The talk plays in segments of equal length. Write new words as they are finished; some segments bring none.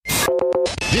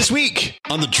This week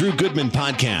on the Drew Goodman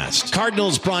Podcast,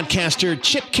 Cardinals broadcaster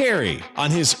Chip Carey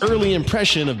on his early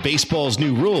impression of baseball's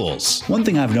new rules. One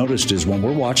thing I've noticed is when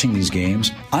we're watching these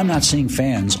games, I'm not seeing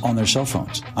fans on their cell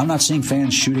phones. I'm not seeing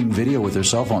fans shooting video with their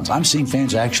cell phones. I'm seeing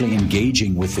fans actually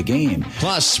engaging with the game.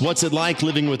 Plus, what's it like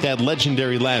living with that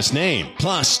legendary last name?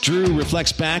 Plus, Drew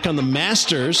reflects back on the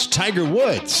Masters, Tiger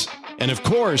Woods, and of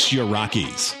course, your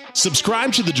Rockies.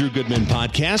 Subscribe to the Drew Goodman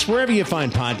Podcast wherever you find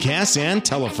podcasts and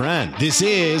tell a friend. This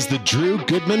is the Drew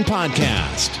Goodman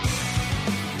Podcast.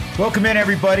 Welcome in,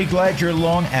 everybody. Glad you're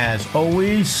along as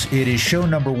always. It is show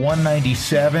number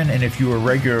 197, and if you're a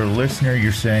regular listener,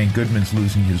 you're saying Goodman's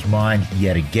losing his mind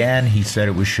yet again. He said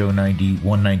it was show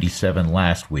 197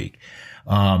 last week.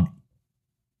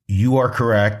 You are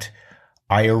correct.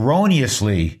 I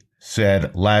erroneously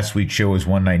said last week's show was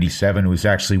 197. It was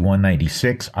actually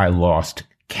 196. I lost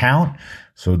count.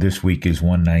 So this week is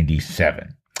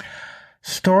 197.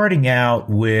 Starting out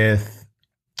with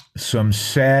some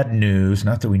sad news.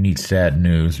 Not that we need sad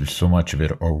news. There's so much of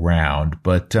it around.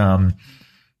 But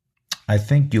I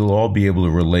think you'll all be able to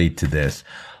relate to this.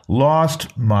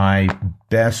 Lost my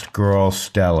best girl,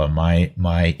 Stella,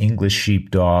 my English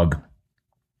sheepdog,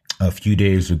 a few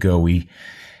days ago. We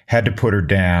had to put her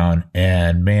down.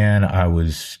 And man, I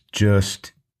was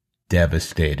just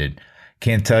devastated.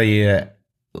 Can't tell you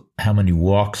how many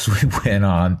walks we went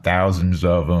on, thousands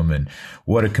of them, and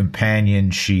what a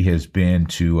companion she has been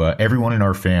to everyone in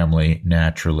our family,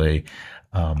 naturally.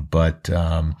 But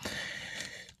a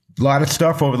lot of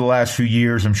stuff over the last few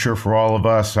years, I'm sure for all of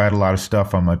us. I had a lot of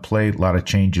stuff on my plate, a lot of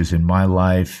changes in my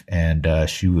life, and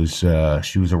she was a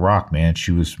rock, man.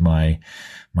 She was my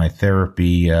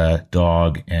therapy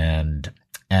dog, and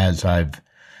as I've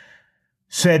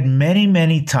said many,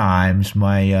 many times,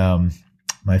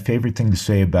 my favorite thing to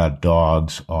say about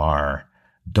dogs are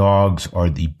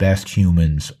the best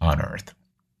humans on earth.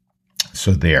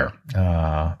 So there.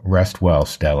 Rest well,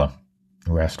 Stella.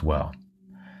 Rest well.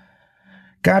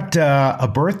 Got a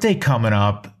birthday coming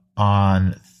up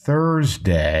on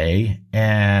Thursday,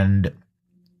 and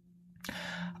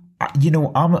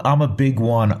I'm a big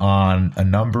one on a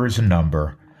number is a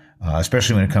number.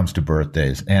 Especially when it comes to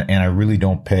birthdays. And I really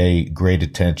don't pay great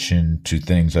attention to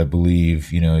things. I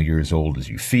believe, you're as old as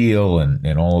you feel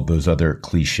and all of those other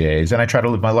cliches. And I try to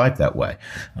live my life that way.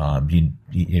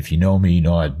 If you know me, you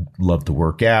know I love to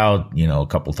work out, a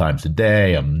couple times a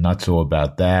day. I'm not so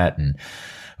about that. And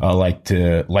I like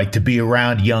to be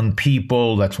around young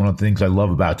people. That's one of the things I love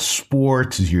about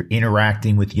sports is you're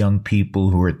interacting with young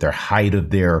people who are at their height of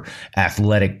their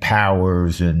athletic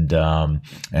powers. And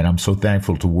I'm so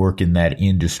thankful to work in that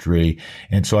industry.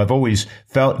 And so I've always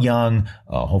felt young,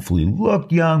 hopefully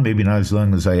looked young, maybe not as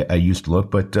young as I used to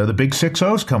look, but the big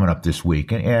 6-0's coming up this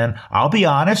week. And I'll be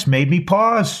honest, made me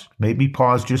pause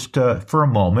just for a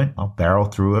moment. I'll barrel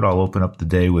through it. I'll open up the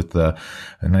day with a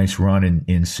nice run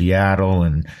in Seattle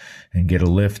and get a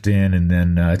lift in. And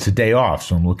then it's a day off.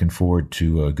 So I'm looking forward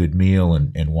to a good meal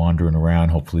and wandering around.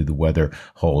 Hopefully the weather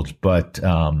holds. But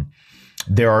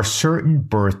there are certain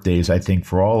birthdays, I think,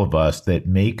 for all of us that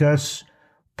make us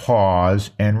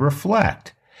pause and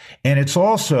reflect. And it's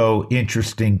also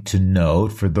interesting to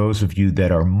note for those of you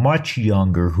that are much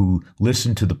younger who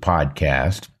listen to the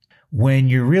podcast, when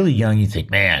you're really young, you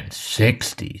think, man,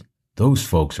 60, those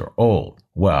folks are old.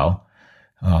 Well,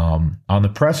 on the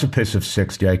precipice of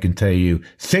 60, I can tell you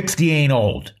 60 ain't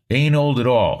old. Ain't old at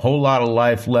all. Whole lot of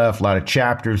life left, a lot of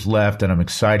chapters left, and I'm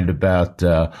excited about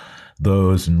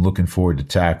those and looking forward to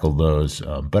tackle those.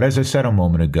 But as I said a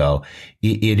moment ago,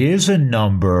 it is a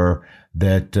number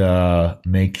that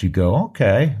makes you go,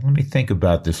 okay, let me think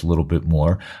about this a little bit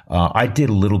more. I did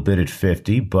a little bit at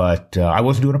 50, but I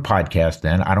wasn't doing a podcast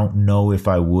then. I don't know if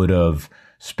I would have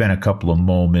spent a couple of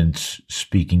moments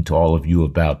speaking to all of you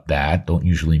about that. Don't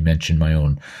usually mention my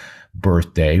own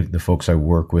birthday. The folks I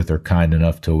work with are kind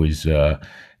enough to always,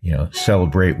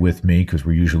 celebrate with me because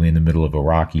we're usually in the middle of a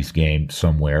Rockies game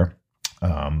somewhere.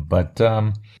 But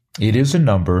it is a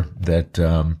number that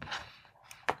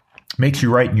makes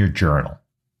you write in your journal.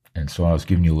 And so I was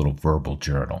giving you a little verbal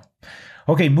journal.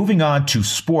 Okay, moving on to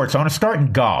sports. I want to start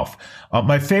in golf.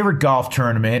 My favorite golf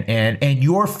tournament and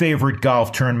your favorite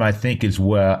golf tournament, I think, as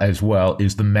well,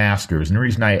 is the Masters. And the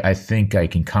reason I think I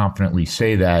can confidently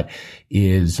say that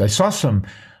is I saw some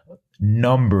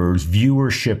numbers,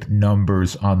 viewership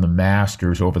numbers on the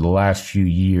Masters over the last few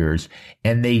years,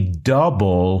 and they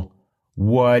double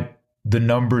what the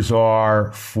numbers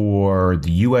are for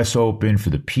the U.S. Open, for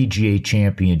the PGA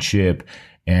Championship,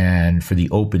 and for the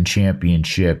Open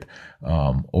Championship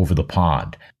over the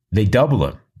pond. They double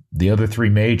them, the other three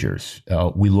majors.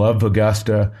 We love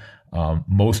Augusta.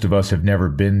 Most of us have never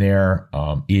been there.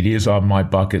 It is on my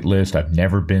bucket list. I've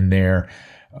never been there.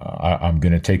 I'm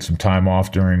going to take some time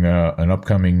off during an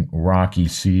upcoming Rocky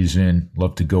season.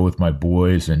 Love to go with my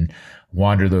boys and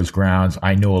wander those grounds.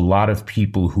 I know a lot of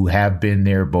people who have been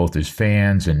there, both as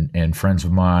fans and friends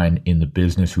of mine in the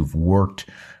business who've worked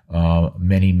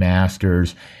many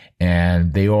Masters,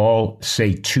 and they all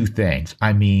say two things.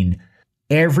 I mean,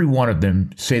 every one of them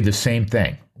say the same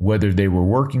thing, whether they were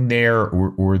working there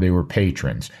or they were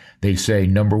patrons. They say,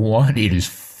 number one, it is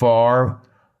far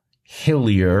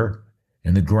hillier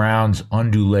and the grounds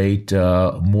undulate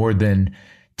more than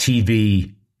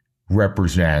TV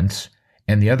represents.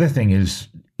 And the other thing is,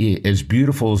 as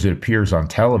beautiful as it appears on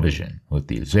television with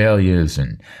the azaleas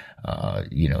and,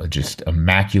 just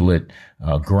immaculate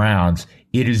grounds,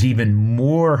 it is even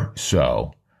more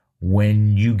so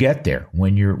when you get there,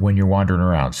 when you're wandering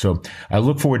around. So I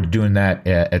look forward to doing that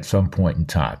at some point in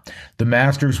time. The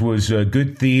Masters was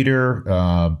good theater,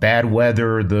 bad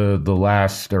weather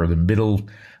the middle,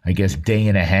 I guess, day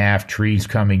and a half, trees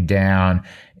coming down,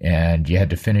 and you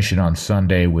had to finish it on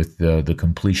Sunday with the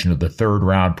completion of the third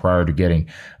round prior to getting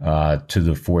to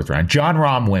the fourth round. Jon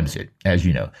Rahm wins it, as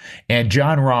you know. And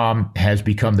Jon Rahm has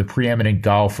become the preeminent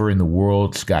golfer in the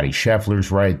world. Scotty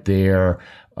Scheffler's right there.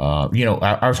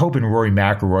 I was hoping Rory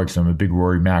McIlroy, because I'm a big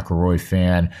Rory McIlroy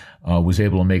fan, was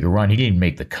able to make a run. He didn't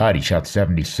make the cut. He shot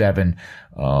 77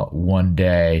 one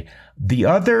day. The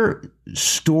other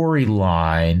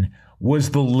storyline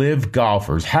was the live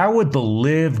golfers. How would the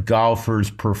live golfers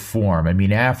perform? I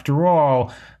mean, after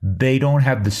all, they don't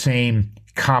have the same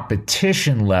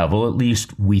competition level. At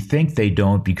least we think they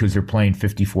don't, because they're playing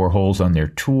 54 holes on their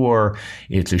tour.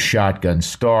 It's a shotgun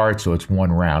start, so it's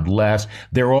one round less.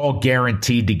 They're all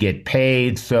guaranteed to get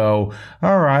paid. So,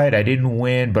 all right, I didn't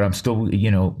win, but I'm still,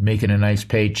 making a nice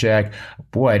paycheck.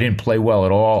 Boy, I didn't play well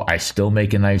at all. I still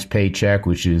make a nice paycheck,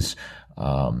 which is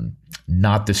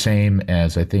not the same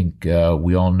as I think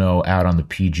we all know out on the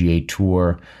PGA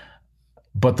Tour.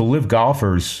 But the live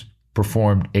golfers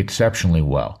performed exceptionally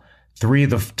well. 3 of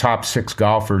the top 6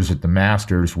 golfers at the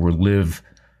Masters were live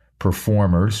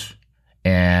performers,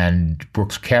 and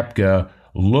Brooks Koepka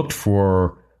looked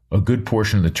for a good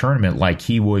portion of the tournament like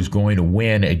he was going to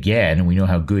win again, and we know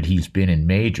how good he's been in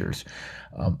majors.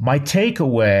 My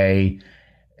takeaway,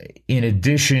 in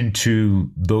addition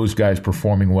to those guys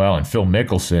performing well, and Phil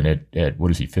Mickelson at what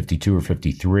is he, 52 or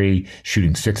 53,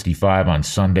 shooting 65 on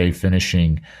Sunday,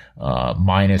 finishing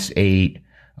 -8,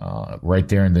 right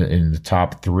there in the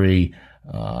top 3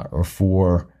 or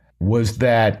 4, was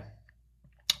that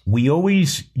we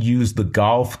always use the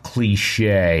golf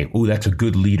cliche, oh, that's a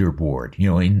good leaderboard.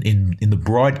 In the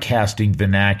broadcasting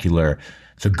vernacular,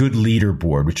 it's a good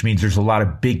leaderboard, which means there's a lot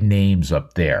of big names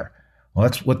up there. Well,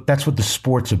 that's what the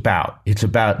sport's about. It's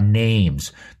about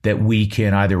names that we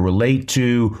can either relate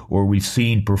to or we've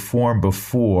seen perform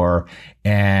before,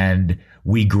 and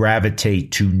we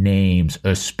gravitate to names,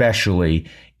 especially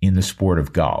in the sport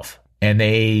of golf. And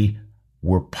they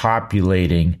were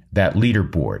populating that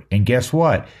leaderboard. And guess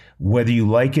what? Whether you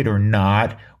like it or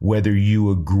not, whether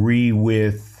you agree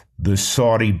with the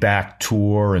Saudi-backed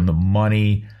tour and the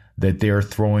money that they're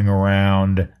throwing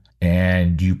around,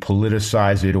 and you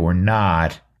politicize it or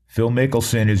not, Phil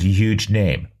Mickelson is a huge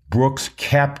name. Brooks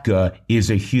Koepka is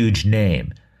a huge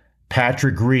name.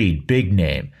 Patrick Reed, big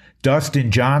name. Dustin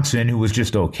Johnson, who was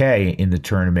just okay in the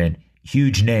tournament,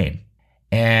 huge name.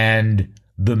 And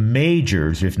the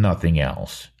majors, if nothing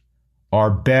else, are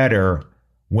better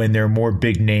when there are more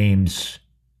big names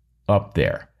up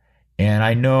there. And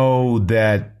I know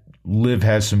that Liv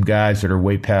has some guys that are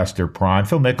way past their prime.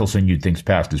 Phil Mickelson, you'd think's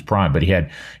past his prime, but he had,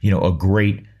 a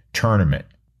great tournament.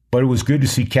 But it was good to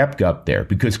see Koepka up there,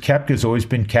 because Koepka's always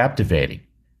been captivating.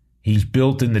 He's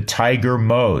built in the Tiger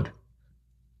mode.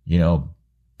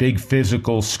 Big,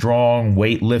 physical, strong,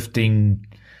 weightlifting,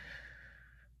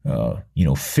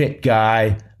 fit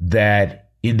guy that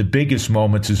in the biggest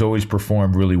moments has always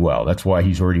performed really well. That's why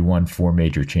he's already won 4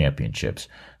 major championships.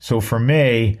 So for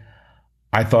me,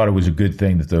 I thought it was a good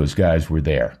thing that those guys were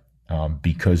there,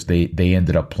 because they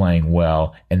ended up playing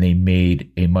well and they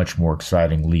made a much more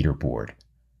exciting leaderboard.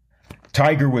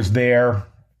 Tiger was there,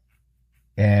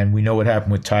 and we know what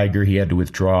happened with Tiger. He had to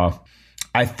withdraw.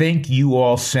 I think you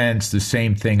all sense the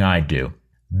same thing I do.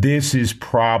 This is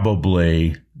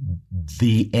probably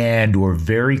the end or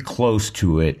very close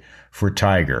to it for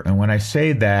Tiger. And when I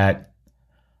say that,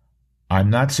 I'm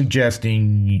not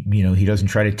suggesting, he doesn't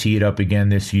try to tee it up again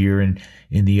this year and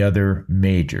in the other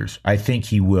majors. I think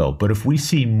he will. But if we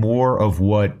see more of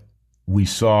what we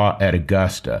saw at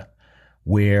Augusta,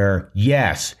 where,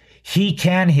 yes, he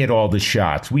can hit all the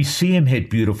shots. We see him hit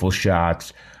beautiful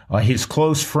shots His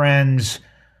close friends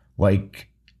like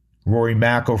Rory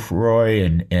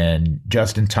McIlroy and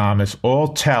Justin Thomas all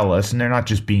tell us, and they're not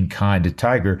just being kind to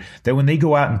Tiger, that when they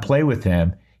go out and play with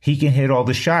him, he can hit all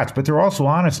the shots. But they're also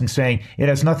honest in saying it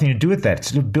has nothing to do with that.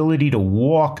 It's the ability to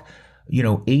walk,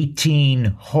 18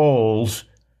 holes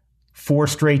 4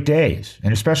 straight days.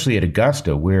 And especially at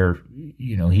Augusta, where,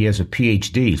 he has a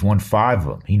PhD. He's won 5 of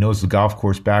them. He knows the golf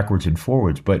course backwards and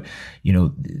forwards. But,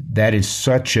 that is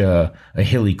such a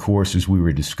hilly course, as we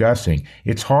were discussing.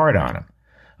 It's hard on him.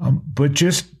 But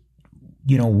just,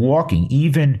 walking,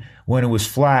 even when it was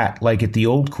flat, like at the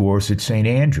old course at St.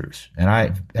 Andrews, and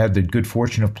I had the good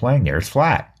fortune of playing there, it's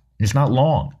flat. It's not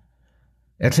long.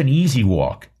 That's an easy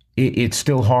walk. It's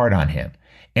still hard on him.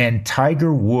 And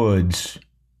Tiger Woods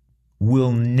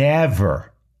will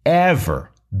never,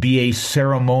 ever be a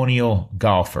ceremonial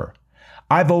golfer.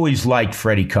 I've always liked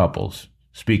Freddie Couples,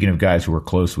 speaking of guys who are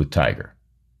close with Tiger,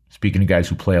 speaking of guys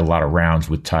who play a lot of rounds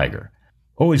with Tiger.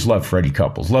 Always loved Freddie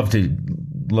Couples. Loved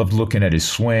looking at his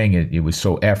swing. It was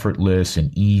so effortless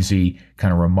and easy.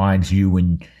 Kind of reminds you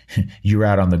when you're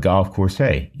out on the golf course.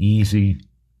 Hey, easy,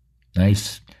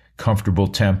 nice, comfortable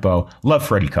tempo. Love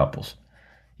Freddie Couples.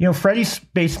 Freddie's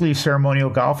basically a ceremonial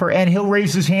golfer, and he'll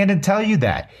raise his hand and tell you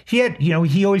that.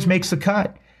 He always makes the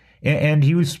cut. And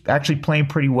he was actually playing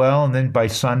pretty well. And then by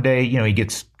Sunday, he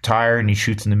gets tired and he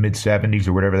shoots in the mid-70s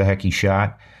or whatever the heck he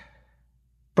shot.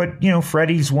 But,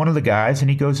 Freddie's one of the guys, and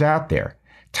he goes out there.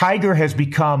 Tiger has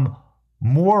become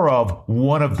more of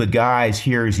one of the guys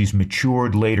here as he's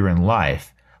matured later in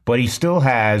life. But he still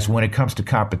has, when it comes to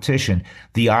competition,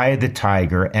 the eye of the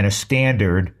tiger and a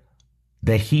standard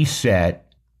that he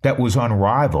set that was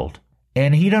unrivaled.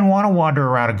 And he doesn't want to wander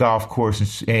around a golf course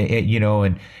and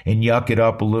yuck it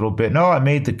up a little bit. No, I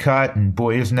made the cut, and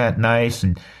boy, isn't that nice?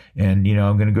 And I'm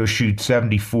going to go shoot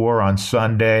 74 on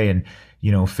Sunday and,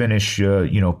 finish,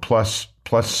 plus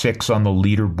 6 on the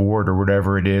leaderboard or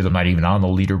whatever it is. I'm not even on the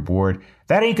leaderboard.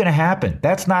 That ain't going to happen.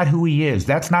 That's not who he is.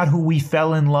 That's not who we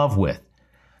fell in love with.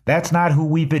 That's not who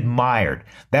we've admired.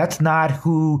 That's not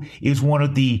who is one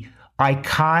of the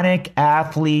iconic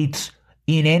athletes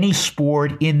in any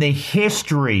sport in the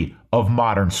history of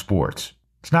modern sports.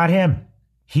 It's not him.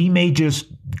 He may just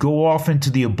go off into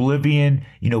the oblivion,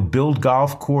 build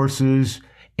golf courses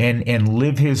and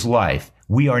live his life.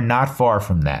 We are not far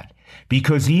from that,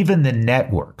 because even the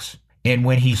networks, and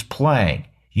when he's playing,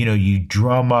 you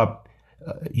drum up,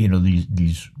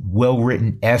 these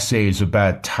well-written essays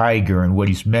about Tiger and what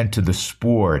he's meant to the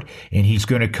sport, and he's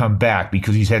going to come back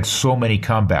because he's had so many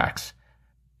comebacks.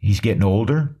 He's getting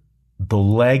older. The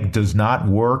leg does not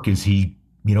work, as he,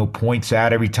 points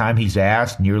out every time he's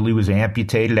asked, nearly was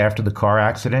amputated after the car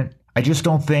accident. I just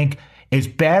don't think, as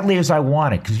badly as I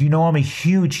want it, because I'm a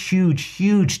huge, huge,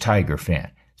 huge Tiger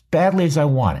fan, as badly as I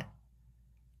want it,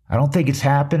 I don't think it's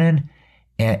happening,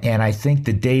 and I think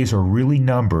the days are really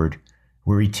numbered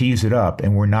where he tees it up,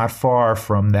 and we're not far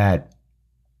from that.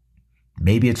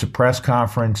 Maybe it's a press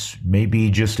conference, maybe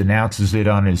he just announces it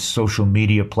on his social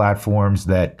media platforms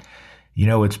that,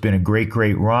 it's been a great,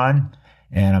 great run,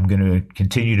 and I'm going to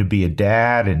continue to be a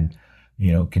dad and,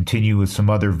 continue with some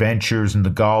other ventures in the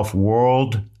golf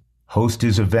world, host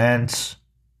his events.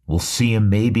 We'll see him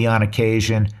maybe on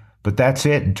occasion, but that's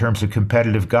it in terms of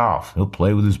competitive golf. He'll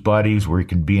play with his buddies where he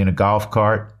can be in a golf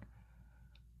cart,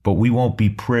 but we won't be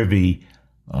privy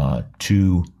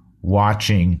to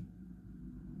watching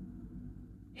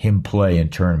him play in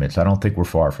tournaments. I don't think we're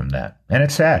far from that. And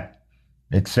it's sad.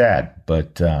 It's sad,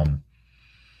 but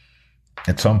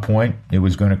at some point it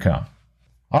was going to come.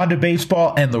 On to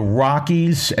baseball and the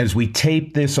Rockies as we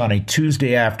tape this on a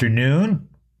Tuesday afternoon.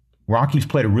 Rockies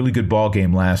played a really good ball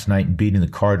game last night in beating the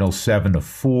Cardinals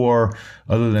 7-4,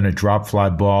 other than a drop fly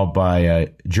ball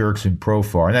by Jurickson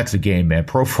Profar. And that's the game, man.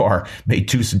 Profar made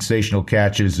 2 sensational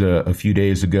catches a few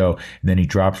days ago, and then he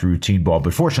dropped a routine ball,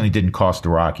 but fortunately didn't cost the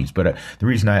Rockies. But the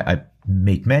reason I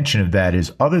make mention of that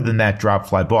is, other than that drop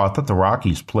fly ball, I thought the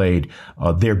Rockies played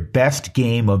their best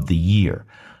game of the year.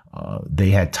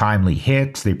 They had timely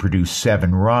hits. They produced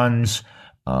 7 runs.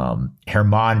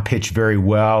 Herman pitched very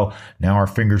well. Now our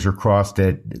fingers are crossed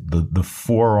that the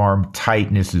forearm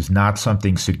tightness is not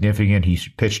something significant. He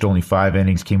pitched only 5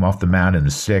 innings, came off the mound in the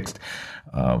 6th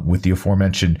with the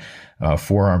aforementioned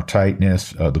forearm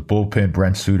tightness. The bullpen,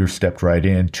 Brent Suter stepped right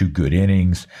in, 2 good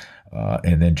innings.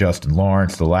 And then Justin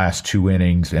Lawrence, the last 2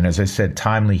 innings. And as I said,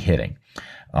 timely hitting.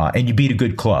 And you beat a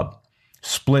good club.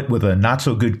 Split with a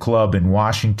not-so-good club in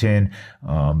Washington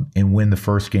and win the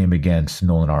first game against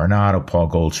Nolan Arenado, Paul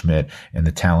Goldschmidt, and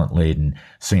the talent-laden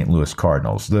St. Louis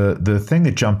Cardinals. The thing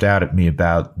that jumped out at me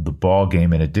about the ball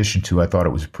game, in addition to I thought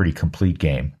it was a pretty complete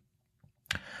game,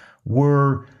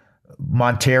 were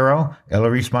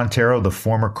Elehuris Montero, the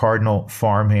former Cardinal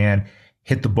farmhand,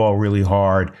 hit the ball really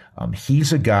hard.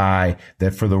 He's a guy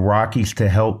that for the Rockies to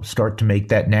help start to make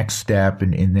that next step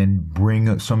and then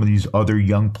bring some of these other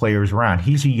young players around.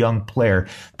 He's a young player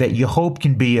that you hope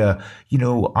can be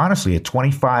honestly, a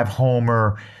 25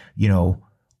 homer,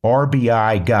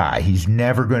 RBI guy. He's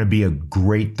never going to be a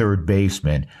great third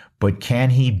baseman, but can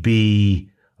he be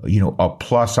a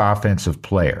plus offensive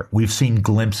player? We've seen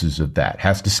glimpses of that.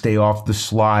 Has to stay off the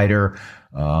slider.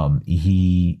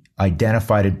 He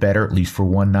identified it better, at least for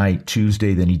one night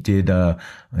Tuesday, than he did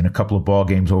in a couple of ball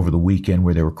games over the weekend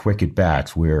where there were quick at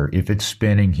bats, where if it's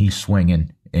spinning, he's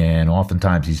swinging, and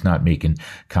oftentimes he's not making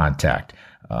contact.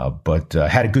 But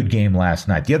had a good game last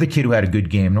night. The other kid who had a good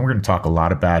game, and we're going to talk a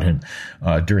lot about him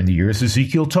during the year, is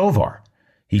Ezequiel Tovar.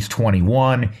 He's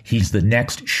 21. He's the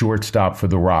next shortstop for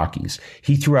the Rockies.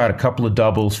 He threw out a couple of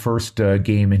doubles, first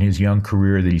game in his young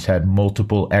career that he's had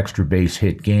multiple extra base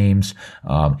hit games.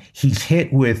 He's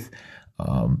hit with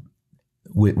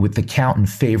the count in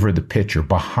favor of the pitcher,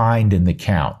 behind in the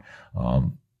count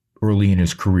early in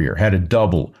his career. Had a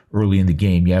double early in the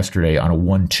game yesterday on a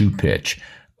 1-2 pitch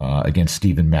against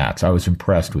Steven Matz. I was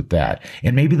impressed with that.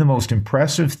 And maybe the most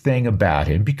impressive thing about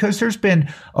him, because there's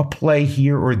been a play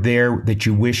here or there that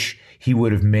you wish he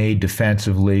would have made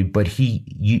defensively, but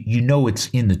it's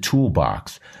in the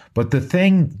toolbox. But the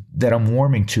thing that I'm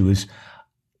warming to is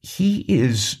he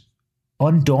is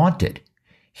undaunted.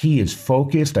 He is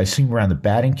focused. I see him around the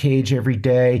batting cage every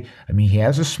day. I mean, he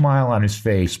has a smile on his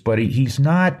face, but he's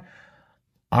not,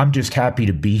 I'm just happy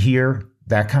to be here,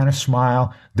 that kind of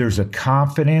smile. There's a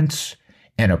confidence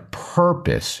and a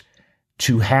purpose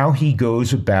to how he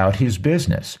goes about his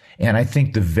business. And I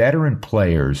think the veteran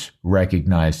players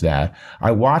recognize that.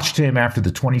 I watched him after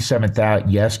the 27th out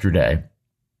yesterday,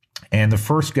 and the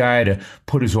first guy to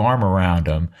put his arm around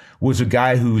him was a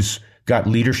guy who's got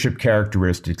leadership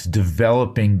characteristics,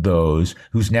 developing those,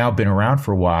 who's now been around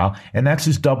for a while, and that's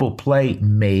his double play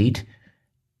mate,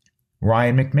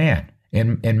 Ryan McMahon.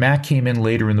 And Matt came in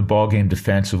later in the ballgame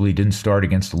defensively, didn't start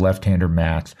against the left-hander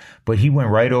Matz, but he went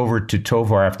right over to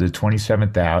Tovar after the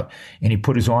 27th out, and he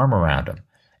put his arm around him.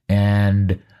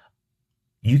 And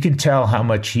you can tell how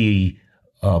much he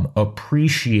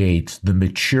appreciates the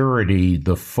maturity,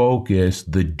 the focus,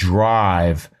 the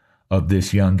drive of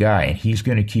this young guy. And he's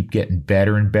going to keep getting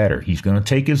better and better. He's going to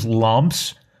take his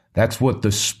lumps. That's what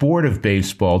the sport of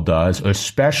baseball does,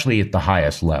 especially at the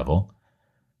highest level.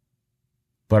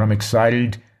 But I'm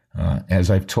excited, as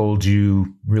I've told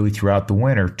you really throughout the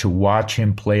winter, to watch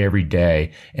him play every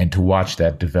day and to watch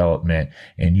that development.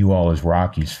 And you all as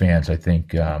Rockies fans, I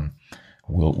think,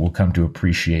 will come to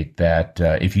appreciate that,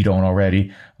 if you don't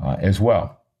already, as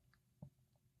well.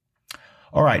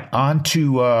 All right, on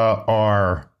to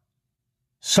our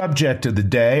subject of the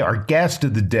day, our guest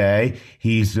of the day.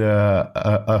 He's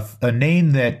a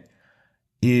name that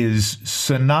is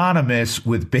synonymous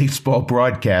with baseball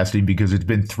broadcasting because it's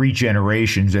been 3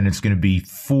 generations, and it's going to be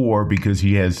 4 because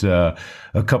he has a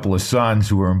couple of sons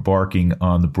who are embarking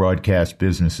on the broadcast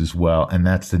business as well, and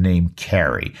that's the name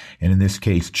Carey. And in this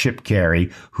case, Chip Carey,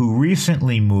 who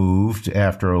recently moved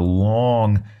after a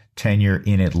long tenure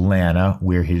in Atlanta,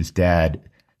 where his dad,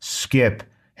 Skip,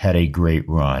 had a great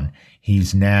run.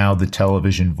 He's now the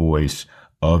television voice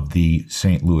of the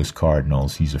St. Louis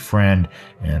Cardinals. He's a friend,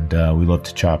 and we love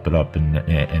to chop it up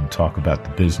and talk about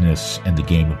the business and the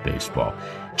game of baseball.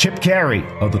 Chip Carey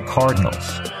of the Cardinals.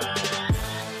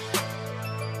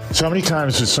 So how many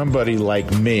times has somebody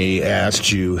like me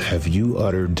asked you, have you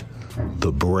uttered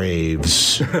the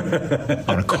Braves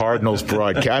on a Cardinals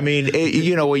broadcast? I mean,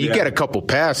 you get a couple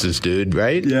passes, dude,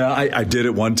 right? Yeah, I did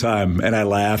it one time, and I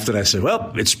laughed, and I said,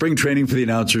 well, it's spring training for the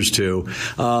announcers, too.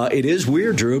 It is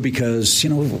weird, Drew, because,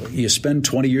 you spend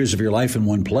 20 years of your life in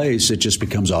one place, it just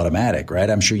becomes automatic, right?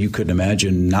 I'm sure you couldn't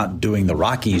imagine not doing the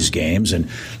Rockies games, and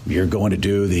you're going to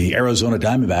do the Arizona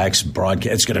Diamondbacks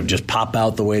broadcast. It's going to just pop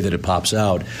out the way that it pops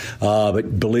out.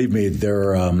 But believe me,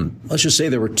 let's just say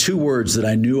there were 2 words that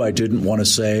I knew I didn't want to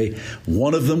say.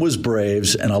 One of them was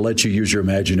Braves, and I'll let you use your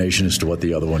imagination as to what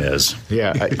the other one is.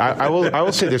 Yeah, I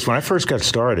will say this. When I first got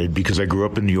started, because I grew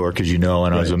up in New York, as you know,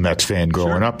 and I was a Mets fan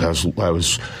growing up, I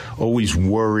was always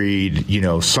worried,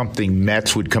 something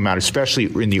Mets would come out, especially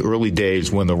in the early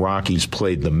days when the Rockies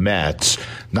played the Mets,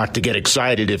 not to get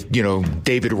excited if,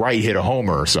 David Wright hit a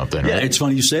homer or something. Yeah, right? It's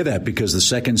funny you say that, because the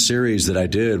second series that I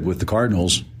did with the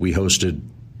Cardinals, we hosted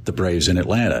the Braves in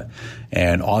Atlanta.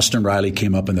 And Austin Riley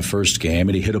came up in the first game,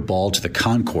 and he hit a ball to the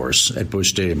concourse at Busch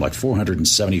Stadium, like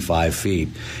 475 feet.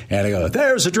 And I go,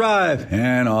 there's a drive.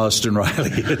 And Austin Riley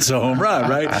hits a home run,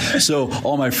 right? So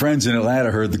all my friends in Atlanta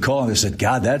heard the call, and they said,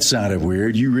 God, that sounded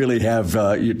weird. You really have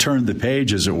you turned the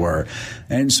page, as it were.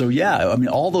 And so, yeah, I mean,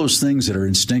 all those things that are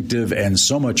instinctive and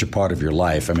so much a part of your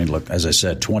life. I mean, look, as I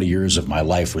said, 20 years of my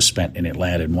life was spent in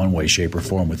Atlanta in one way, shape, or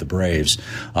form with the Braves.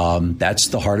 That's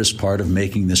the hardest part of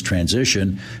making this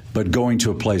transition. But going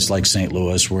to a place like St.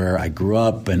 Louis, where I grew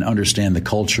up and understand the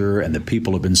culture and the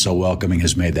people have been so welcoming,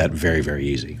 has made that very, very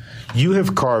easy. You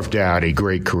have carved out a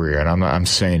great career, and I'm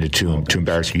saying it to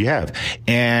embarrass you. You have.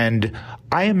 And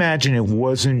I imagine it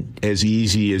wasn't as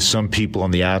easy as some people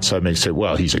on the outside may say,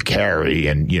 well, he's a Carey,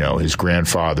 and, his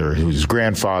grandfather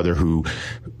who,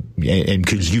 and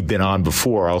because you've been on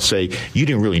before, I'll say you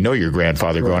didn't really know your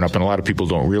grandfather growing up, and a lot of people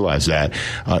don't realize that.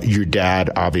 Your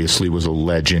dad obviously was a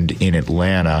legend in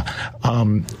Atlanta.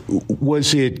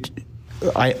 Was it...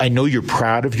 I know you're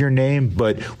proud of your name,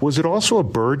 but was it also a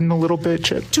burden a little bit,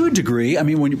 Chip? To a degree. I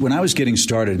mean, when I was getting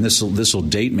started, and this will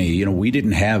date me, we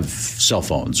didn't have cell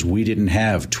phones. We didn't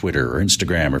have Twitter or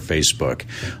Instagram or Facebook.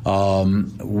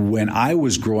 When I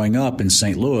was growing up in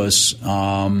St. Louis,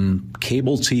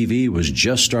 cable TV was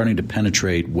just starting to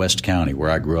penetrate West County, where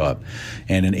I grew up.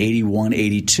 And in 81,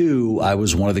 82, I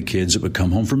was one of the kids that would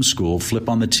come home from school, flip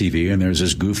on the TV, and there's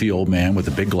this goofy old man with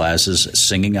the big glasses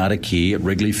singing out of key at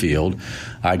Wrigley Field.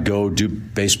 I'd go do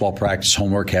baseball practice,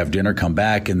 homework, have dinner, come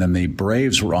back, and then the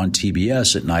Braves were on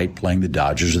TBS at night playing the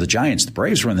Dodgers or the Giants. The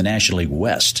Braves were in the National League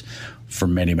West for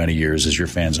many, many years, as your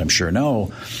fans I'm sure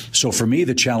know. So for me,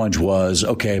 the challenge was,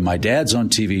 okay, my dad's on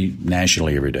TV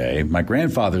nationally every day. My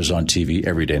grandfather's on TV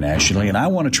every day nationally, and I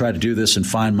want to try to do this and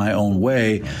find my own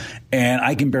way. And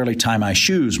I can barely tie my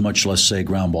shoes, much less say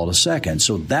ground ball to second.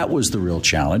 So that was the real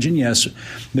challenge. And yes,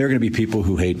 there are going to be people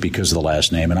who hate because of the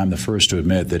last name, and I'm the first to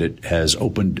admit that it has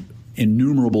opened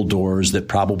innumerable doors that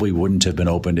probably wouldn't have been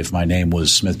opened if my name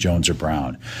was Smith, Jones, or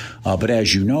Brown. But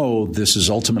as you know, this is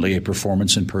ultimately a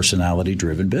performance and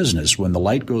personality-driven business. When the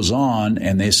light goes on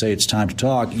and they say it's time to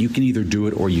talk, you can either do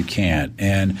it or you can't.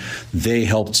 And they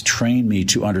helped train me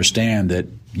to understand that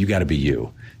you got to be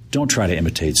you. Don't try to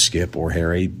imitate Skip or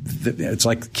Harry. It's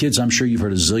like kids, I'm sure you've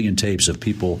heard a zillion tapes of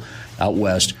people out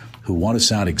west who want to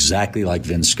sound exactly like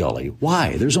Vin Scully.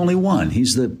 Why? There's only one.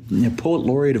 He's the poet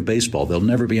laureate of baseball. There'll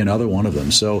never be another one of them.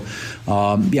 So,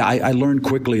 I learned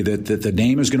quickly that the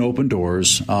name is going to open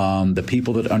doors. The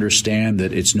people that understand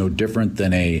that it's no different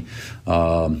than a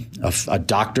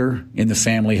doctor in the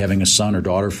family having a son or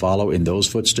daughter follow in those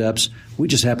footsteps. We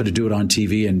just happen to do it on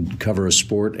TV and cover a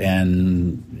sport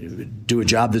and do a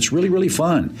job that's really, really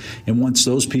fun. And once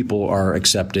those people are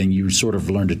accepting, you sort of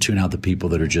learn to tune out the people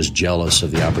that are just jealous of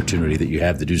the opportunity that you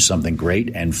have to do something great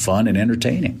and fun and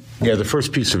entertaining. Yeah, the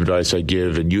first piece of advice I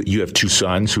give, and you have two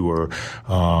sons who are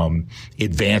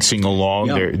advancing along.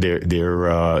 Yeah.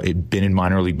 They're been in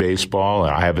minor league baseball.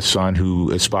 I have a son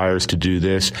who aspires to do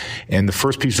this. And the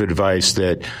first piece of advice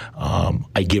that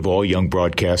I give all young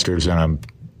broadcasters, and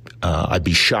I'd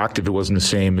be shocked if it wasn't the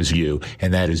same as you,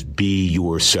 and that is be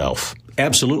yourself.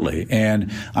 Absolutely.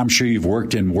 And I'm sure you've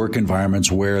worked in work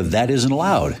environments where that isn't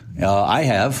allowed. I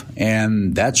have.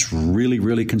 And that's really,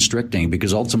 really constricting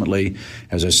because ultimately,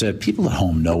 as I said, people at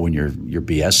home know when you're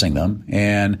BSing them.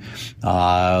 And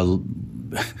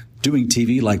doing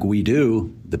TV like we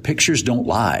do, the pictures don't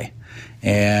lie.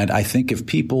 And I think if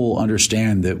people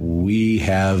understand that we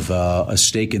have a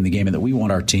stake in the game and that we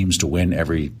want our teams to win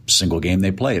every single game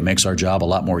they play, it makes our job a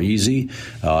lot more easy.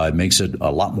 It makes it a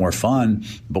lot more fun,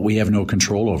 but we have no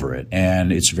control over it.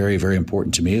 And it's very, very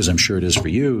important to me, as I'm sure it is for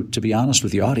you, to be honest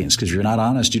with the audience, because if you're not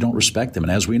honest, you don't respect them.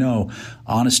 And as we know,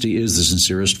 honesty is the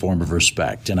sincerest form of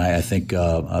respect. And I think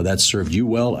that's served you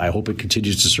well. I hope it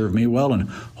continues to serve me well, and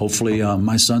hopefully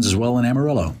my sons as well in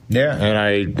Amarillo. Yeah, and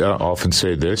I often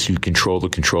say this, you control the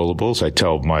controllables. I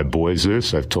tell my boys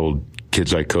this. I've told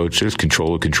kids I coach this,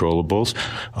 control the controllables.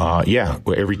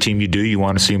 Every team you do, you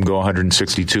want to see them go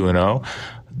 162-0.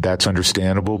 That's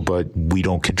understandable, but we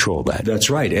don't control that. That's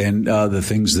right. And the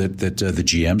things that the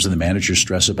GMs and the managers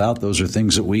stress about, those are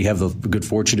things that we have the good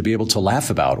fortune to be able to laugh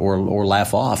about or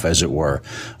laugh off, as it were.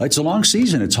 It's a long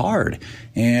season. It's hard.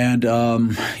 And,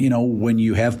 when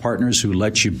you have partners who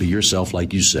let you be yourself,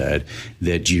 like you said,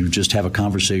 that you just have a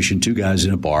conversation, two guys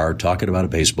in a bar talking about a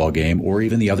baseball game, or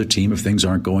even the other team if things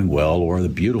aren't going well, or the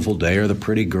beautiful day, or the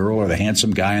pretty girl, or the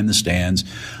handsome guy in the stands,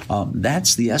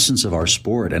 that's the essence of our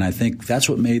sport. And I think that's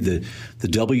what made the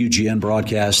WGN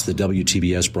broadcast, the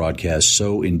WTBS broadcast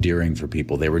so endearing for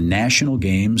people. They were national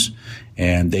games,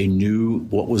 and they knew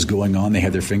what was going on. They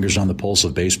had their fingers on the pulse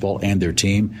of baseball and their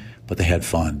team, but they had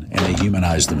fun, and they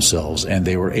humanized themselves, and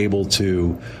they were able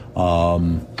to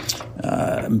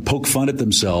poke fun at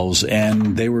themselves,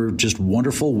 and they were just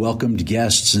wonderful, welcomed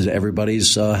guests into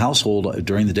everybody's household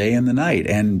during the day and the night.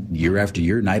 And year after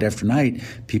year, night after night,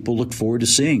 people looked forward to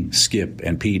seeing Skip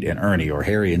and Pete and Ernie or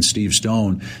Harry and Steve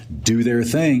Stone do their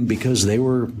thing because they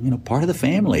were, part of the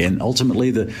family. And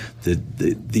ultimately,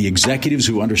 the executives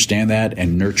who understand that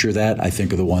and nurture that, I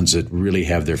think, are the ones that really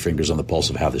have their fingers on the pulse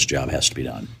of how this job has to be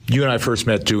done. You and I first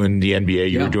met doing the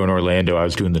NBA. You were doing Orlando. I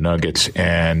was doing the Nuggets,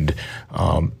 and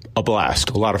a blast,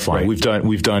 a lot of fun. Right.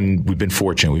 We've been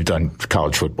fortunate. We've done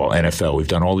college football, NFL. We've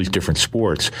done all these different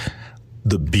sports.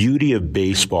 The beauty of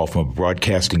baseball from a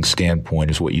broadcasting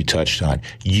standpoint is what you touched on.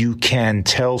 You can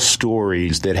tell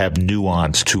stories that have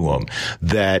nuance to them.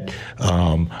 That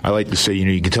I like to say,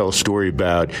 you can tell a story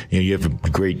about, you have a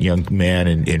great young man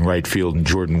in right field, in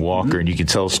Jordan Walker, and you can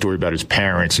tell a story about his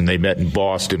parents, and they met in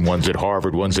Boston. One's at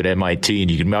Harvard, one's at MIT,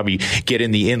 and you can maybe get in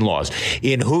the in-laws.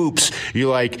 In hoops,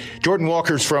 you're like, Jordan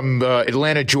Walker's from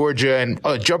Atlanta, Georgia, and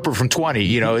a jumper from 20.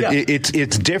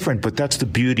 It's different, but that's the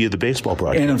beauty of the baseball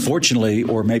broadcast. And unfortunately,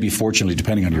 or maybe fortunately,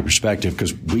 depending on your perspective,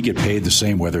 because we get paid the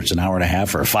same whether it's an hour and a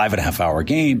half or a 5.5 hour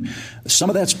game, some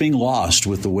of that's being lost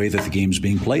with the way that the game's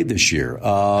being played this year.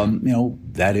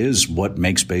 That is what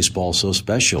makes baseball so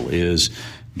special is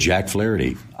Jack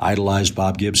Flaherty idolized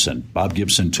Bob Gibson. Bob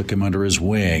Gibson took him under his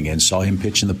wing and saw him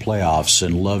pitch in the playoffs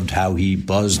and loved how he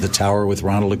buzzed the tower with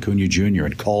Ronald Acuna Jr.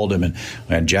 and called him.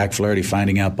 And Jack Flaherty,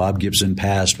 finding out Bob Gibson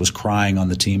passed, was crying on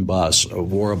the team bus,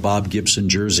 wore a Bob Gibson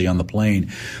jersey on the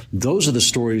plane. Those are the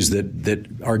stories that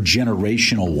are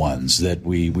generational ones that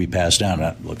we pass down.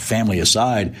 Look, family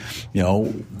aside,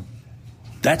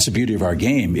 that's the beauty of our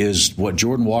game is what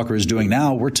Jordan Walker is doing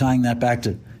now. We're tying that back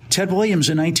to Ted Williams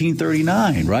in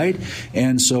 1939, right?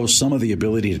 And so some of the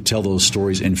ability to tell those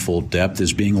stories in full depth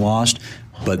is being lost.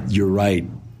 But you're right.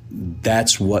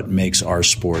 That's what makes our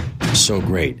sport so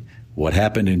great. What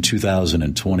happened in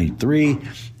 2023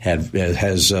 has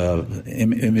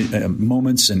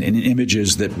moments and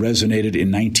images that resonated in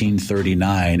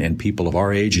 1939, and people of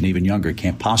our age and even younger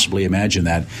can't possibly imagine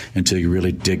that until you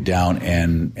really dig down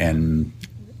and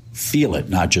feel it,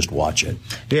 not just watch it.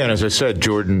 Yeah, and as I said,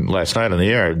 Jordan, last night on the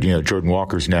air, Jordan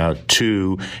Walker's now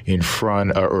 2 in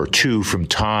front, or 2 from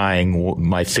tying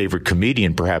my favorite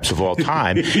comedian, perhaps of all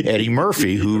time, Eddie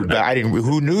Murphy, who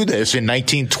knew this in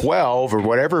 1912 or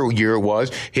whatever year it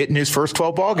was, hitting his first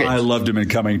 12 ball games. I loved him in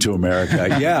Coming to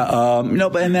America. Yeah,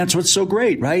 and that's what's so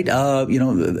great, right?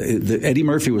 Eddie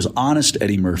Murphy was honest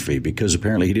Eddie Murphy because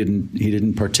apparently he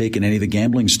didn't partake in any of the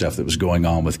gambling stuff that was going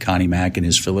on with Connie Mack and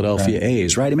his Philadelphia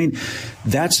A's, right? I mean,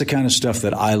 that's the kind of stuff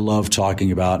that I love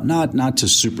talking about, not to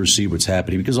supersede what's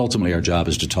happening, because ultimately our job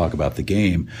is to talk about the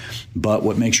game. But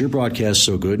what makes your broadcast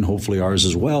so good, and hopefully ours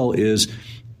as well, is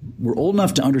we're old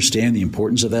enough to understand the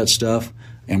importance of that stuff,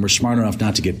 and we're smart enough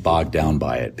not to get bogged down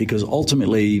by it. Because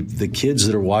ultimately, the kids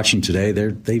that are watching today,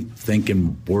 they think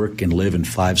and work and live in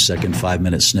 5-second,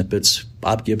 5-minute snippets.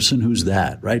 Bob Gibson, who's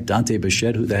that, right? Dante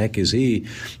Bichette, who the heck is he?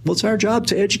 Well, it's our job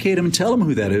to educate them and tell them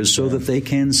who that is so that they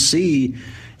can see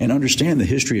and understand the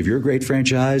history of your great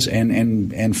franchise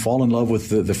and fall in love with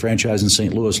the franchise in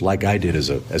St. Louis like I did as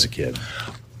a kid.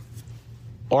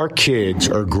 Our kids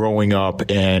are growing up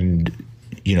and,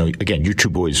 again, your 2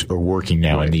 boys are working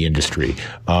now in the industry.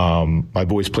 My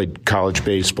boys played college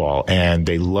baseball, and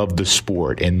they love the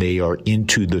sport, and they are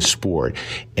into the sport.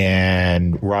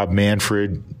 And Rob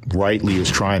Manfred rightly is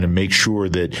trying to make sure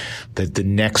that the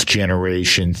next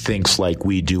generation thinks like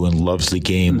we do and loves the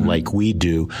game like we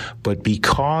do. But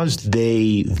because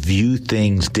they view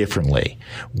things differently,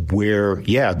 where,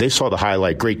 they saw the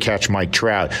highlight, great catch, Mike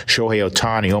Trout, Shohei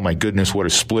Ohtani, oh my goodness, what a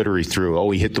splitter he threw.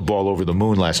 Oh, he hit the ball over the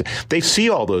moon last night. They see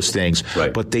all those things,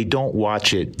 but they don't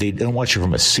watch it. They don't watch it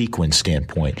from a sequence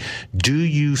standpoint. Do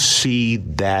you see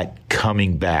that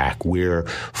coming back where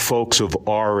folks of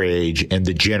our age and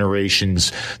the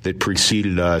generations that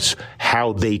preceded us,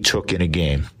 how they took in a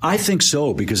game? I think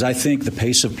so, because I think the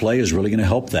pace of play is really going to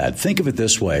help that. Think of it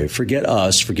this way. Forget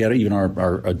us, forget even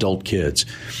our adult kids.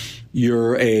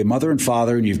 You're a mother and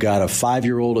father, and you've got a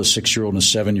 5-year-old, a 6-year-old, and a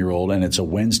 7-year-old, and it's a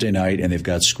Wednesday night, and they've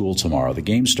got school tomorrow. The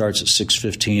game starts at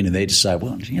 6:15, and they decide,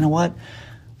 well, you know what?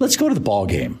 Let's go to the ball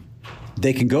game.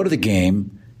 They can go to the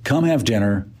game, come have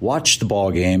dinner, watch the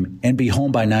ball game, and be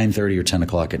home by 9:30 or 10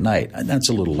 o'clock at night. And that's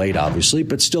a little late, obviously,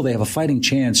 but still they have a fighting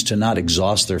chance to not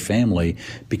exhaust their family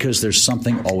because there's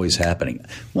something always happening.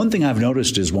 One thing I've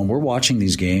noticed is when we're watching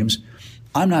these games,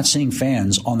 I'm not seeing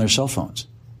fans on their cell phones.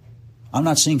 I'm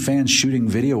not seeing fans shooting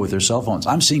video with their cell phones.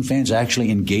 I'm seeing fans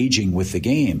actually engaging with the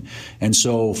game. And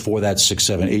so for that 6,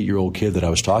 7, 8-year-old kid that I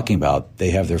was talking about,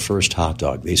 they have their first hot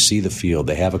dog. They see the field.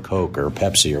 They have a Coke or a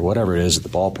Pepsi or whatever it is at the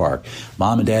ballpark.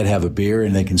 Mom and dad have a beer,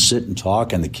 and they can sit and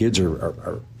talk, and the kids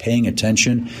are paying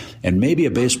attention. And maybe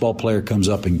a baseball player comes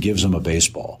up and gives them a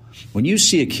baseball. When you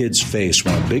see a kid's face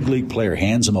when a big league player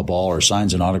hands him a ball or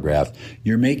signs an autograph,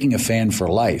 you're making a fan for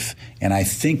life. And I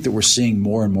think that we're seeing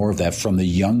more and more of that from the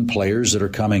young players that are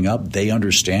coming up. They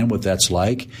understand what that's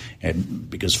like. And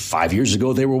because 5 years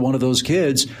ago they were one of those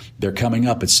kids, they're coming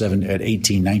up at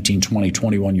 18, 19, 20,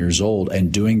 21 years old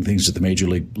and doing things at the major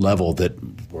league level that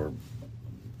were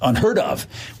unheard of,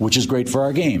 which is great for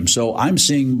our game. So I'm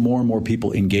seeing more and more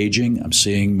people engaging. I'm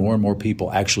seeing more and more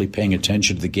people actually paying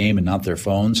attention to the game and not their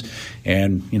phones.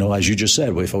 And, as you just said,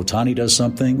 if Ohtani does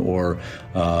something or,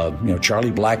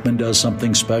 Charlie Blackmon does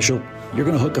something special, you're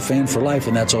going to hook a fan for life,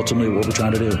 and that's ultimately what we're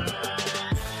trying to do.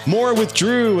 More with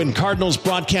Drew and Cardinals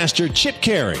broadcaster Chip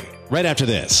Carey right after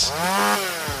this.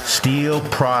 Stihl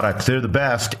Products. They're the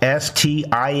best.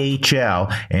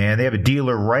 Stihl. And they have a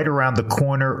dealer right around the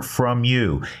corner from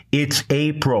you. It's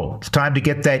April. It's time to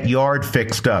get that yard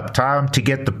fixed up. Time to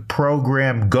get the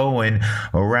program going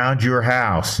around your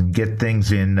house and get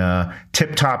things in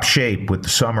tip-top shape with the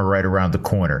summer right around the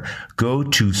corner. Go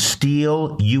to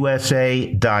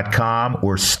stihlusa.com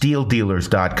or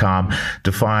stihldealers.com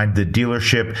to find the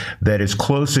dealership that is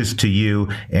closest to you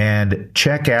and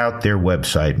check out their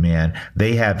website, man.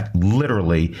 They have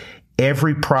literally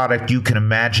every product you can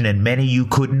imagine and many you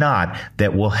could not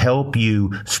that will help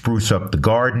you spruce up the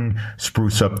garden,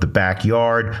 spruce up the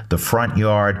backyard, the front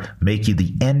yard, make you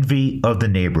the envy of the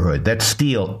neighborhood. That's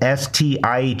Stihl,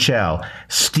 Stihl.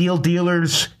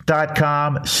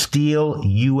 StihlDealers.com,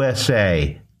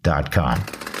 StihlUSA.com.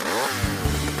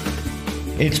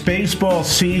 It's baseball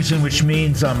season, which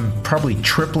means I'm probably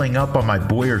tripling up on my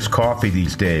Boyer's coffee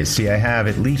these days. See, I have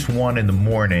at least one in the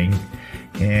morning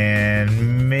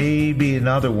and maybe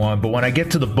another one. But when I get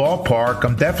to the ballpark,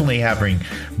 I'm definitely having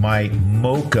my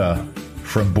mocha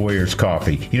from Boyer's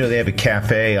Coffee. They have a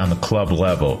cafe on the club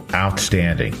level.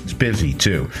 Outstanding. It's busy,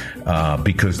 too,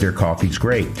 because their coffee's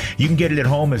great. You can get it at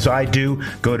home as I do.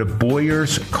 Go to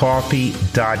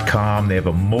BoyersCoffee.com. They have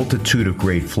a multitude of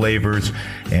great flavors,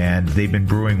 and they've been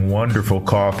brewing wonderful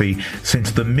coffee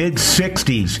since the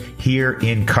mid-'60s here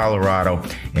in Colorado,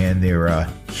 and they're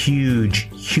a huge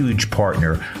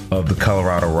partner of the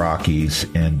Colorado Rockies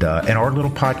and our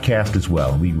little podcast as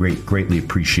well. We greatly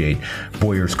appreciate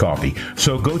Boyer's Coffee.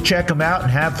 So go check them out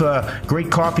and have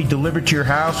great coffee delivered to your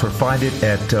house or find it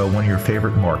at one of your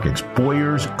favorite markets,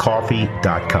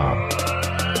 BoyersCoffee.com.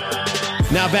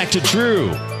 Now back to Drew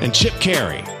and Chip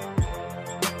Carey.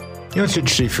 It's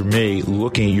interesting for me,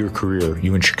 looking at your career,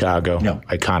 you in Chicago,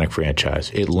 iconic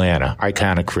franchise. Atlanta,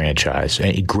 iconic franchise,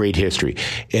 great history.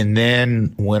 And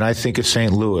then when I think of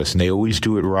St. Louis, and they always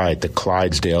do it right, the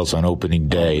Clydesdales on opening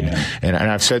day. And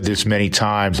I've said this many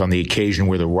times on the occasion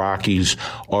where the Rockies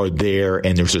are there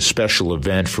and there's a special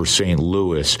event for St.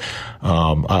 Louis.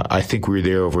 I think we were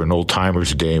there over an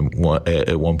old-timers game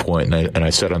at one point, and I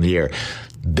said on the air,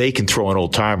 they can throw an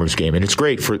old-timers game, and it's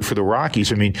great for the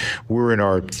Rockies. I mean, we're in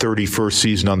our 31st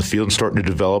season on the field and starting to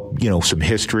develop, some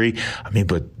history. I mean,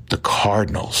 but the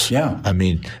Cardinals. Yeah. I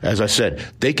mean, as I said,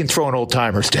 they can throw an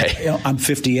old-timers day. I'm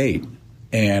 58,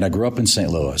 and I grew up in St.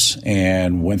 Louis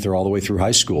and went there all the way through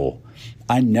high school.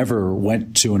 I never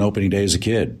went to an opening day as a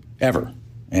kid, ever.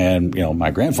 And,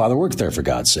 my grandfather worked there, for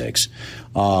God's sakes.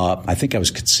 I think I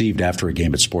was conceived after a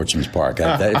game at Sportsman's Park,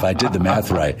 if I did the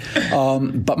math right.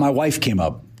 But my wife came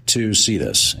up to see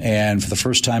this. And for the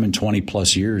first time in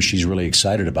 20-plus years, she's really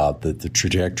excited about the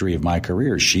trajectory of my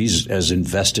career. She's as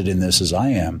invested in this as I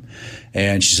am.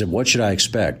 And she said, "What should I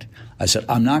expect?" I said,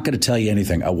 "I'm not going to tell you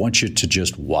anything. I want you to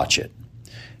just watch it."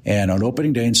 And on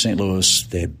opening day in St. Louis,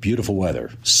 they had beautiful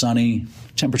weather, sunny.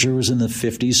 Temperature was in the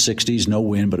 50s, 60s, no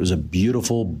wind, but it was a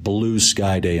beautiful blue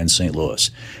sky day in St.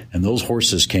 Louis. And those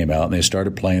horses came out and they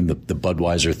started playing the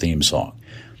Budweiser theme song.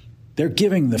 They're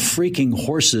giving the freaking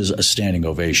horses a standing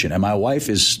ovation. And my wife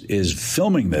is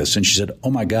filming this, and she said,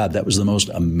 "Oh, my God, that was the most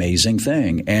amazing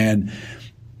thing." And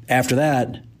after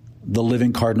that, the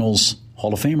living Cardinals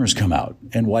Hall of Famers come out,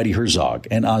 and Whitey Herzog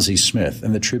and Ozzie Smith,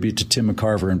 and the tribute to Tim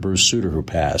McCarver and Bruce Sutter, who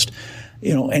passed.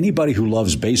 Anybody who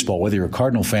loves baseball, whether you're a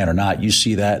Cardinal fan or not, you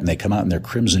see that, and they come out in their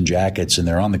crimson jackets, and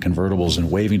they're on the convertibles and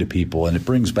waving to people, and it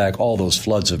brings back all those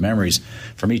floods of memories.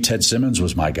 For me, Ted Simmons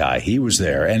was my guy. He was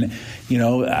there. And,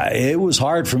 it was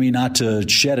hard for me not to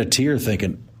shed a tear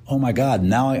thinking, oh, my God,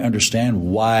 now I understand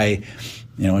why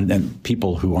and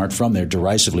people who aren't from there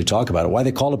derisively talk about it, why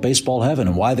they call it baseball heaven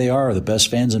and why they are the best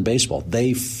fans in baseball.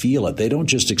 They feel it. They don't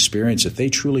just experience it. They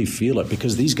truly feel it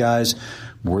because these guys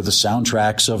were the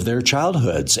soundtracks of their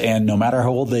childhoods. And no matter how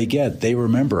old they get, they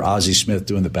remember Ozzie Smith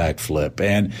doing the backflip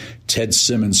and Ted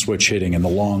Simmons switch hitting and the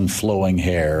long flowing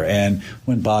hair. And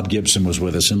when Bob Gibson was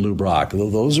with us and Lou Brock,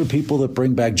 those are people that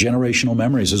bring back generational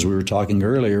memories, as we were talking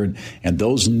earlier. And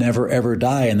those never, ever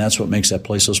die. And that's what makes that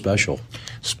place so special.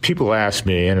 People ask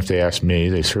me, and if they ask me,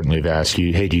 they certainly have asked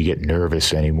you, hey, do you get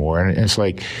nervous anymore? And it's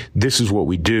like, this is what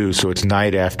we do. So it's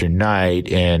night after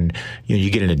night, and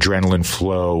you get an adrenaline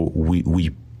flow.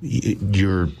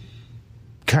 You're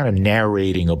kind of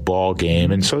narrating a ball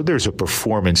game, and so there's a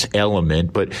performance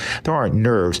element, but there aren't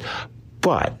nerves.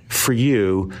 But for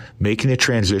you, making the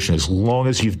transition, as long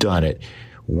as you've done it,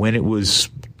 when it was,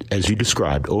 as you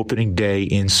described, opening day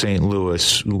in St.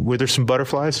 Louis, were there some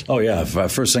butterflies? Oh, yeah.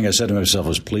 First thing I said to myself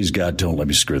was, please, God, don't let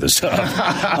me screw this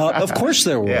up. Of course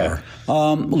there were. Yeah.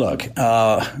 Look,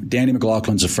 Danny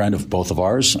McLaughlin's a friend of both of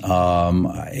ours.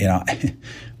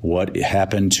 What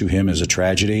happened to him is a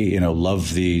tragedy.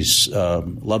 Love the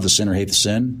sinner, hate the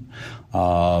sin.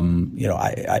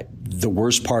 The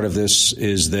worst part of this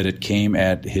is that it came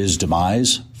at his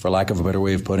demise, for lack of a better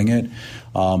way of putting it.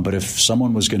 But if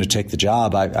someone was going to take the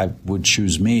job, I would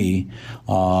choose me.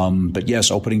 But yes,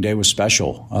 opening day was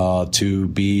special to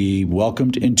be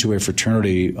welcomed into a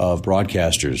fraternity of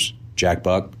broadcasters. Jack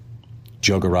Buck,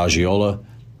 Joe Garagiola,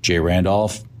 Jay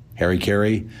Randolph, Harry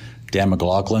Carey, Dan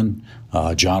McLaughlin,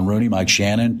 John Rooney, Mike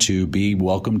Shannon, to be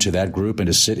welcomed to that group and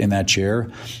to sit in that chair.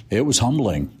 It was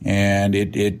humbling. And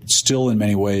it still, in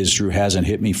many ways, Drew, hasn't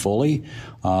hit me fully.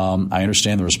 I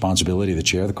understand the responsibility of the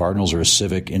chair. The Cardinals are a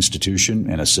civic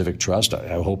institution and a civic trust.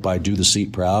 I hope I do the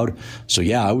seat proud. So,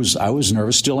 yeah, I was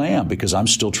nervous, still am, because I'm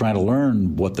still trying to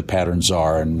learn what the patterns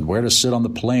are and where to sit on the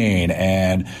plane.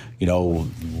 And,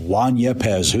 Juan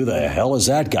Yepes, who the hell is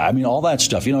that guy? I mean, all that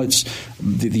stuff. It's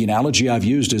the analogy I've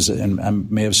used is, and I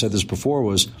may have said this before,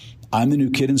 was I'm the new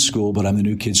kid in school, but I'm the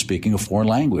new kid speaking a foreign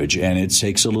language. And it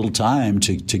takes a little time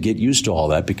to get used to all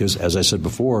that because, as I said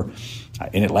before,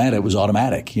 in Atlanta, it was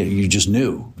automatic. You just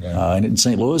knew. Yeah. And in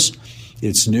St. Louis,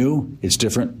 it's new, it's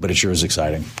different, but it sure is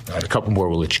exciting. All right, a couple more.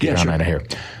 We'll let you get on out of here.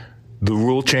 The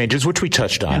rule changes, which we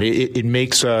touched on. Yeah. It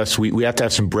makes us, we have to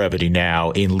have some brevity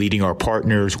now in leading our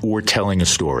partners or telling a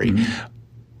story. Mm-hmm.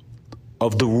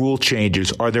 Of the rule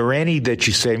changes, are there any that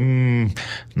you say,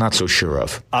 not so sure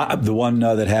of? The one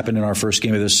that happened in our first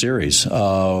game of this series, the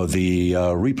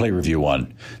replay review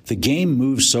one. The game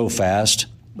moves so fast.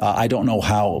 I don't know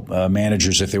how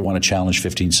managers, if they want to challenge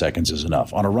 15 seconds, is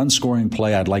enough. On a run-scoring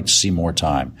play, I'd like to see more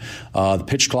time. The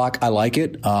pitch clock, I like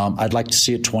it. I'd like to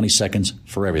see it 20 seconds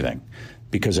for everything.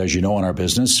 Because as you know in our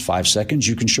business, 5 seconds,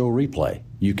 you can show a replay.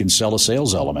 You can sell a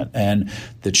sales element. And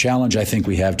the challenge I think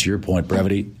we have, to your point,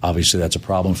 brevity, obviously that's a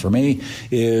problem for me,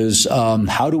 is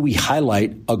how do we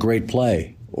highlight a great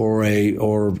play or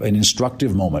an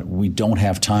instructive moment? We don't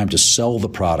have time to sell the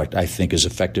product, I think, as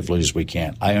effectively as we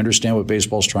can. I understand what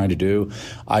baseball's trying to do.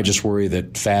 I just worry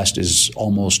that fast is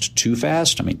almost too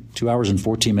fast. I mean, 2 hours and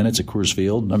 14 minutes at Coors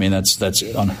Field. I mean, that's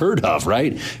unheard of,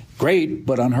 right? Great,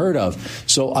 but unheard of.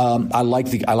 So I like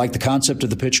the concept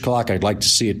of the pitch clock. I'd like to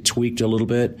see it tweaked a little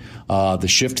bit. The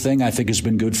shift thing, I think, has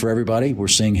been good for everybody. We're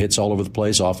seeing hits all over the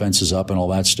place, offense is up and all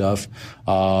that stuff.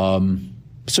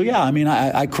 So, yeah, I mean,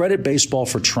 I credit baseball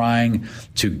for trying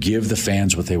to give the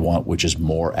fans what they want, which is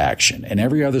more action. And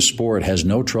every other sport has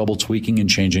no trouble tweaking and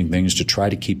changing things to try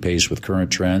to keep pace with current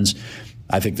trends.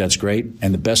 I think that's great.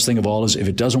 And the best thing of all is if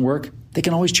it doesn't work, they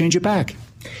can always change it back.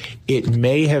 It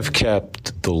may have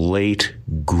kept the late,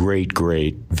 great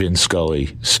Vin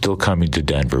Scully still coming to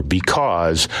Denver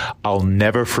because I'll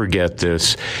never forget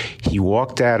this. He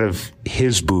walked out of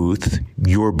his booth,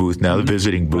 your booth, now the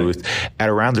visiting booth, at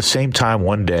around the same time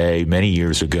one day many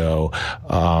years ago.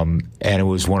 And it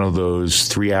was one of those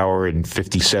 3 hour and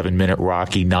 57-minute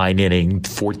Rocky 9-inning,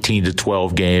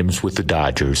 14-12 games with the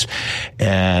Dodgers.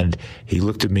 And he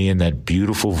looked at me in that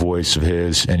beautiful voice of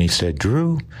his and he said,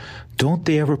 Drew, don't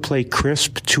they ever play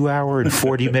crisp 2 hour and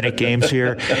 40-minute games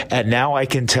here? And now I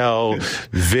can tell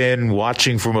Vin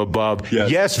watching from above,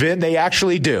 yes, Vin, they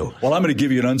actually do. Well, I'm going to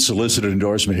give you an unsolicited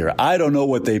endorsement here. I don't know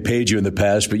what they paid you in the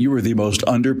past, but you were the most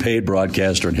underpaid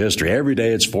broadcaster in history. Every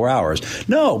day it's 4 hours.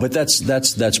 No, but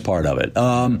that's part of it.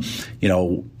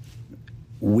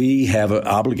 We have an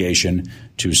obligation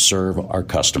to serve our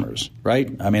customers,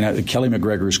 right? I mean, Kelly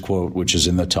McGregor's quote, which is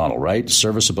in the tunnel, right?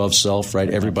 Service above self, right?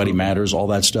 Everybody matters, all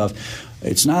that stuff.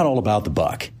 It's not all about the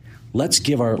buck. let's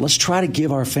try to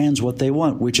give our fans what they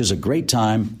want, which is a great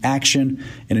time, action,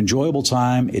 an enjoyable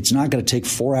time. It's not going to take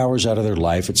 4 hours out of their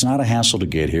life. It's not a hassle to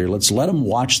get here. Let's let them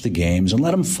watch the games and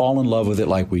let them fall in love with it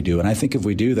like we do. And I think if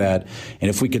we do that, and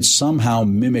if we could somehow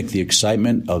mimic the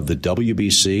excitement of the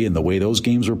WBC and the way those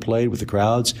games were played with the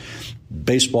crowds,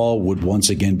 baseball would once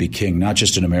again be king, not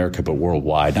just in America, but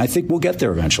worldwide. And I think we'll get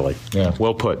there eventually. Yeah,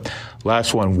 well put.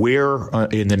 Last one. Where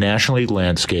in the National League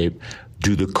landscape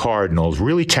do the Cardinals,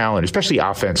 really talented, especially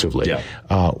offensively,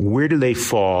 where do they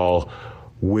fall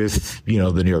with,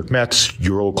 the New York Mets,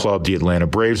 your old club, the Atlanta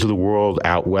Braves of the world,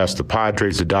 out west, the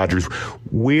Padres, the Dodgers?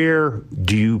 Where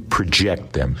do you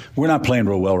project them? We're not playing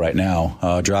real well right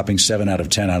now. Dropping 7 out of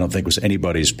 10, I don't think was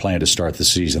anybody's plan to start the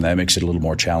season. That makes it a little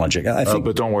more challenging. I think,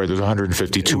 but don't worry, there's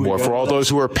 152 more for all those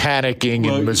who are panicking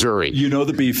in Missouri. You know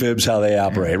the B-Fibs, how they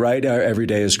operate, right? Every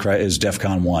day is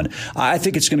DEFCON 1. I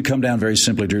think it's going to come down very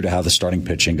simply, Drew, to how the starting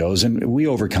pitching goes. And we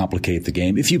overcomplicate the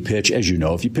game. If you pitch, as you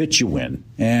know, if you pitch, you win.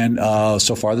 And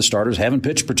so far, the starters haven't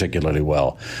pitched particularly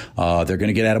well. They're going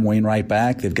to get Adam Wainwright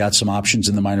back. They've got some options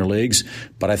in the minor leagues.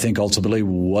 But I think ultimately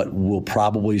what we'll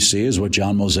probably see is what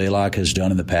John Mozeliak has done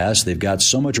in the past. They've got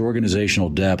so much organizational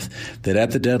depth that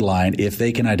at the deadline, if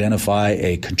they can identify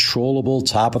a controllable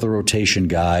top-of-the-rotation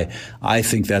guy, I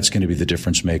think that's going to be the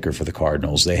difference maker for the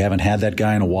Cardinals. They haven't had that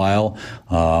guy in a while.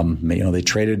 They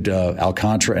traded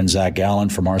Alcantara and Zach Gallen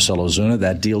for Marcell Ozuna.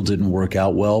 That deal didn't work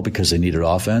out well because they needed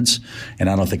offense, and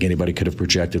I don't think anybody could have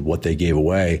projected what they gave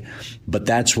away. But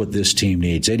that's what this team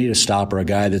needs. They need a stopper, a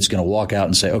guy that's going to walk out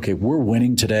and say, okay, we're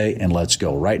winning today and let's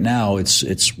go. Right now,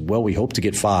 we hope to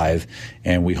get 5,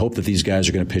 and we hope that these guys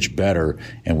are going to pitch better,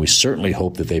 and we certainly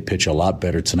hope that they pitch a lot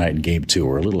better tonight in Game 2.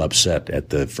 We're a little upset at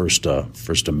the first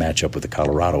matchup with the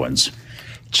Coloradoans.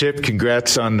 Chip,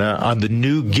 congrats on the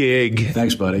new gig.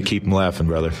 Thanks, buddy. Keep them laughing,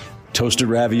 brother. Toasted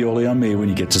ravioli on me when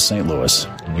you get to St. Louis.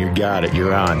 You got it.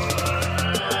 You're on.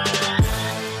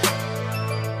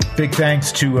 Big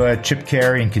thanks to Chip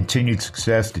Carey, and continued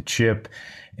success to Chip,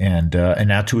 and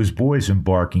now to his boys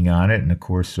embarking on it. And of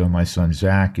course, my son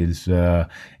Zach is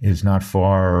not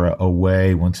far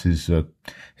away once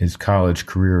his college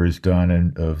career is done,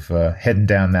 and of heading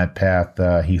down that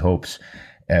path. He hopes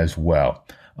as well.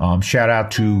 Shout out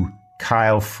to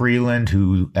Kyle Freeland,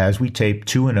 who, as we tape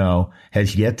 2-0,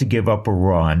 has yet to give up a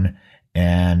run.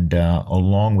 And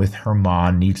along with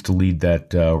Herman, needs to lead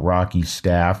that Rocky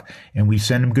staff. And we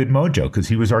send him good mojo because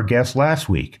he was our guest last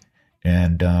week.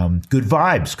 And good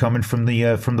vibes coming from the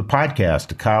podcast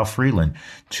to Kyle Freeland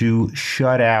to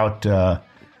shutout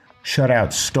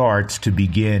starts to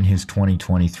begin his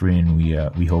 2023,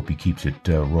 and we hope he keeps it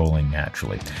rolling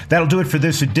naturally. That'll do it for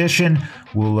this edition.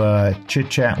 We'll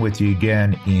chit-chat with you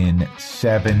again in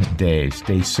 7 days.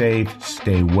 Stay safe,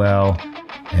 stay well,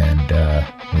 and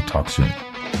we'll talk soon.